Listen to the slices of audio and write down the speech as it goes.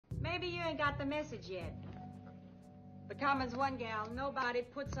Maybe you ain't got the message yet. But come as one gal, nobody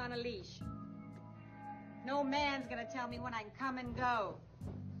puts on a leash. No man's gonna tell me when I can come and go.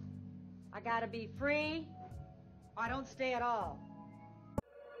 I gotta be free, or I don't stay at all.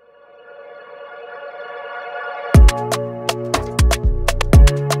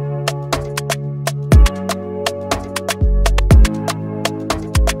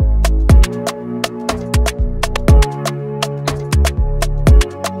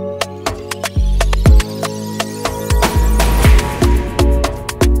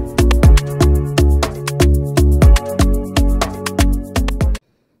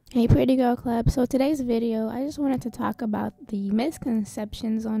 Hey Pretty Girl Club, so today's video I just wanted to talk about the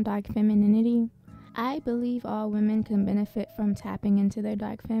misconceptions on dark femininity. I believe all women can benefit from tapping into their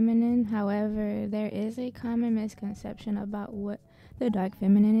dark feminine. However, there is a common misconception about what the dark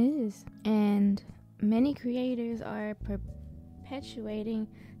feminine is, and many creators are perpetuating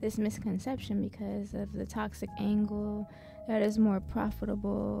this misconception because of the toxic angle that is more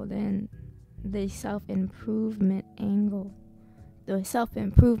profitable than the self-improvement angle. The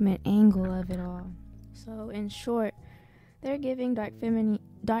self-improvement angle of it all. So in short, they're giving dark feminine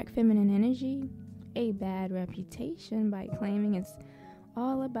energy a bad reputation by claiming it's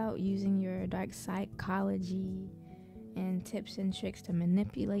all about using your dark psychology and tips and tricks to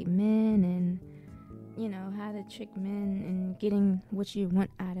manipulate men, and how to trick men and getting what you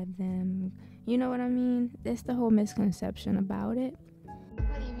want out of them. You know what I mean? That's the whole misconception about it.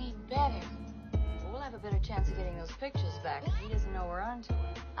 What do you mean better? We'll have a better chance of getting those pictures back if he doesn't know we're onto it.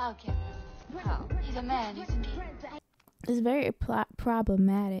 I'll get them. How? He's a man, isn't he? It's very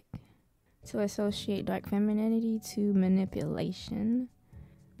problematic to associate dark femininity to manipulation,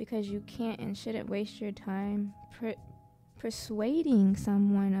 because you can't and shouldn't waste your time persuading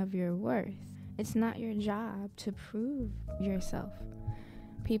someone of your worth. It's not your job to prove yourself.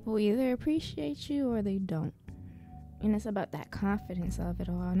 People either appreciate you or they don't. And it's about that confidence of it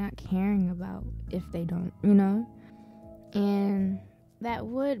all, not caring about if they don't, And that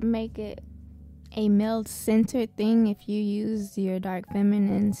would make it a male-centered thing if you use your dark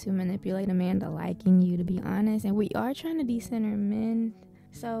feminine to manipulate a man to liking you, to be honest. And we are trying to decenter men.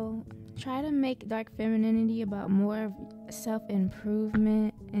 So try to make dark femininity about more of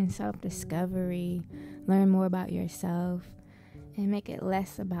self-improvement and self-discovery. Learn more about yourself and make it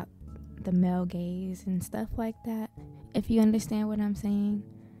less about the male gaze and stuff like that, if you understand what I'm saying.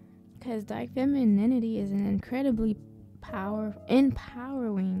 Because dark femininity is an incredibly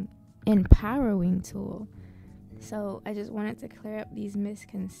empowering tool. So I just wanted to clear up these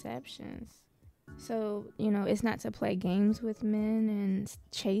misconceptions. So, it's not to play games with men and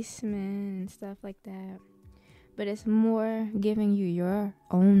chase men and stuff like that, but it's more giving you your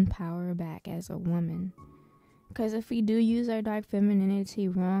own power back as a woman. Because if we do use our dark femininity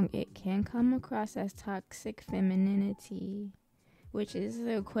wrong, it can come across as toxic femininity, which is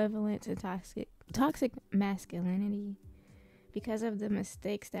the equivalent to toxic masculinity, because of the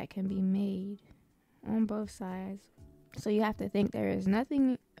mistakes that can be made on both sides. So you have to think there is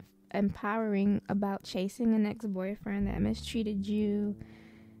nothing empowering about chasing an ex-boyfriend that mistreated you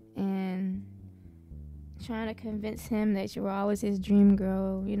and trying to convince him that you were always his dream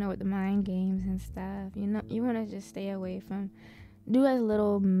girl, with the mind games and stuff. You want to just stay away from, do as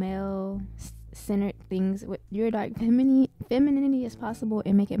little male-centered things with your dark femininity as possible,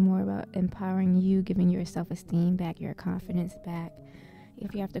 and make it more about empowering you, giving your self-esteem back, your confidence back.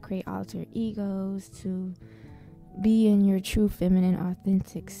 If you have to create alter egos to be in your true feminine,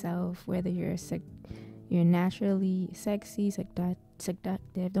 authentic self, whether you're naturally sexy,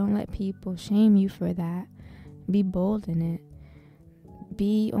 seductive, don't let people shame you for that. Be bold in it.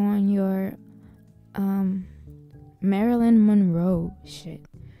 Be on your Marilyn Monroe shit.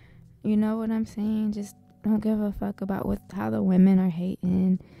 You know what I'm saying? Just don't give a fuck about how the women are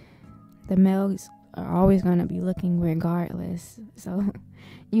hating. The males are always going to be looking regardless. So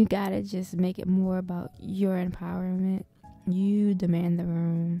you gotta just make it more about your empowerment. You demand the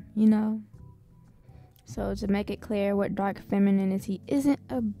room, So to make it clear, what dark femininity isn't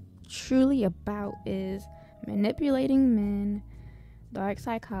truly about is manipulating men, dark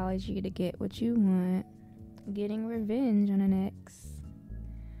psychology to get what you want, getting revenge on an ex,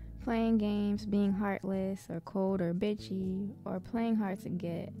 playing games, being heartless or cold or bitchy, or playing hard to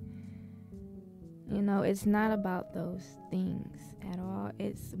get. It's not about those things at all.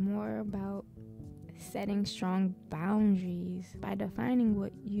 It's more about setting strong boundaries by defining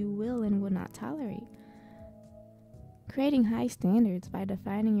what you will and will not tolerate. Creating high standards by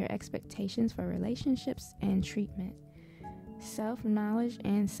defining your expectations for relationships and treatment. Self-knowledge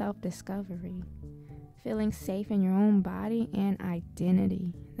and self-discovery. feeling safe in your own body and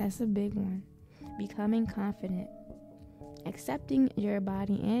identity. That's a big one. Becoming confident, accepting your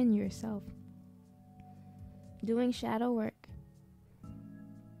body and yourself, doing shadow work,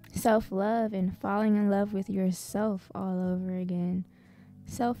 self-love and falling in love with yourself all over again,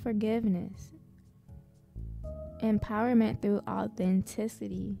 self-forgiveness, empowerment through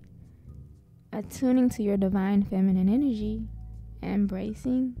authenticity, attuning to your divine feminine energy,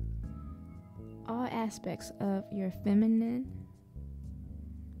 embracing all aspects of your feminine.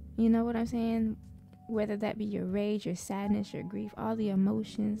 You know what I'm saying? Whether that be your rage, your sadness, your grief, all the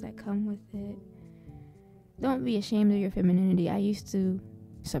emotions that come with it. Don't be ashamed of your femininity. I used to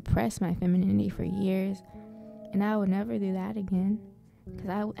suppress my femininity for years, and I would never do that again because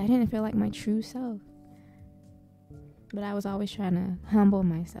I didn't feel like my true self. But I was always trying to humble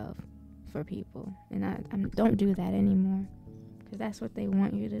myself for people, and I don't do that anymore. Because that's what they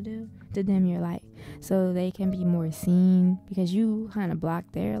want you to do, to dim your light, so they can be more seen, because you kind of block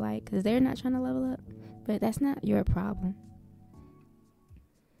their light, because they're not trying to level up. But that's not your problem.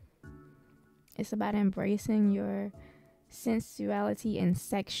 It's about embracing your sensuality and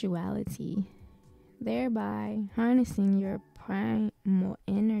sexuality, thereby harnessing your primal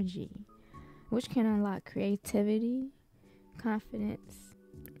energy, which can unlock creativity, confidence,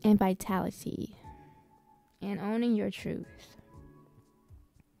 and vitality, and owning your truth.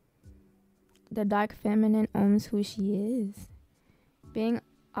 The dark feminine owns who she is. Being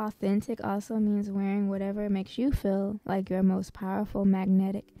authentic also means wearing whatever makes you feel like your most powerful,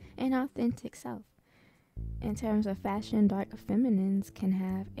 magnetic, and authentic self. In terms of fashion, dark feminines can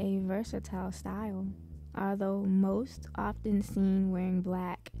have a versatile style, although most often seen wearing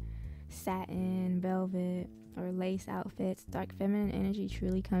black, satin, velvet, or lace outfits. Dark feminine energy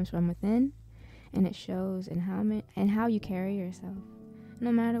truly comes from within, and it shows in how you carry yourself,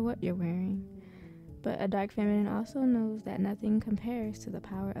 no matter what you're wearing. But a dark feminine also knows that nothing compares to the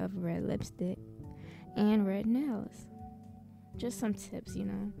power of red lipstick and red nails. Just some tips,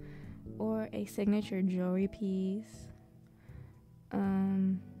 or a signature jewelry piece.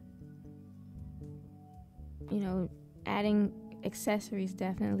 Adding accessories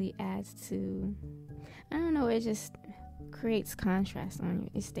definitely adds to, it just creates contrast on you.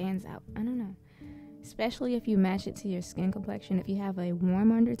 It stands out. I don't know. Especially if you match it to your skin complexion. If you have a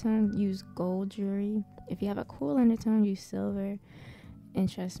warm undertone, use gold jewelry. If you have a cool undertone, use silver.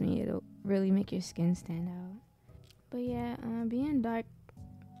 And trust me, it'll really make your skin stand out. But yeah, being dark,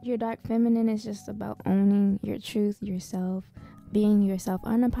 your dark feminine is just about owning your truth, yourself, being yourself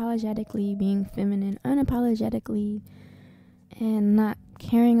unapologetically, being feminine unapologetically, and not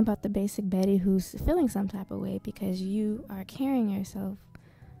caring about the basic Betty who's feeling some type of way, because you are carrying yourself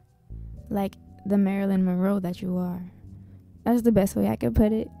like the Marilyn Monroe that you are. That's the best way I could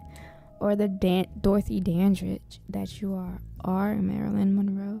put it. Or the Dorothy Dandridge that you are Marilyn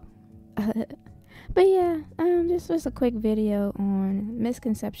Monroe. But yeah, this was a quick video on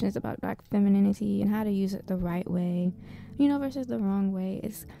misconceptions about dark femininity and how to use it the right way, versus the wrong way.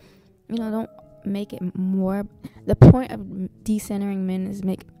 It's, don't make it more. The point of decentering men is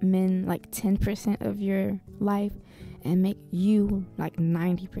make men like 10% of your life and make you like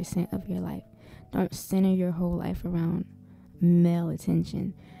 90% of your life. Don't center your whole life around male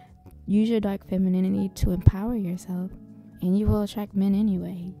attention. Use your dark femininity to empower yourself, and you will attract men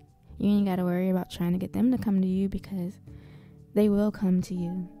anyway. You ain't got to worry about trying to get them to come to you, because they will come to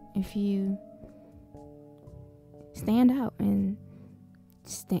you if you stand out and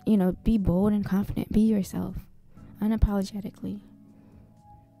be bold and confident. Be yourself unapologetically.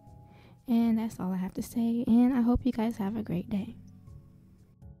 And that's all I have to say, and I hope you guys have a great day.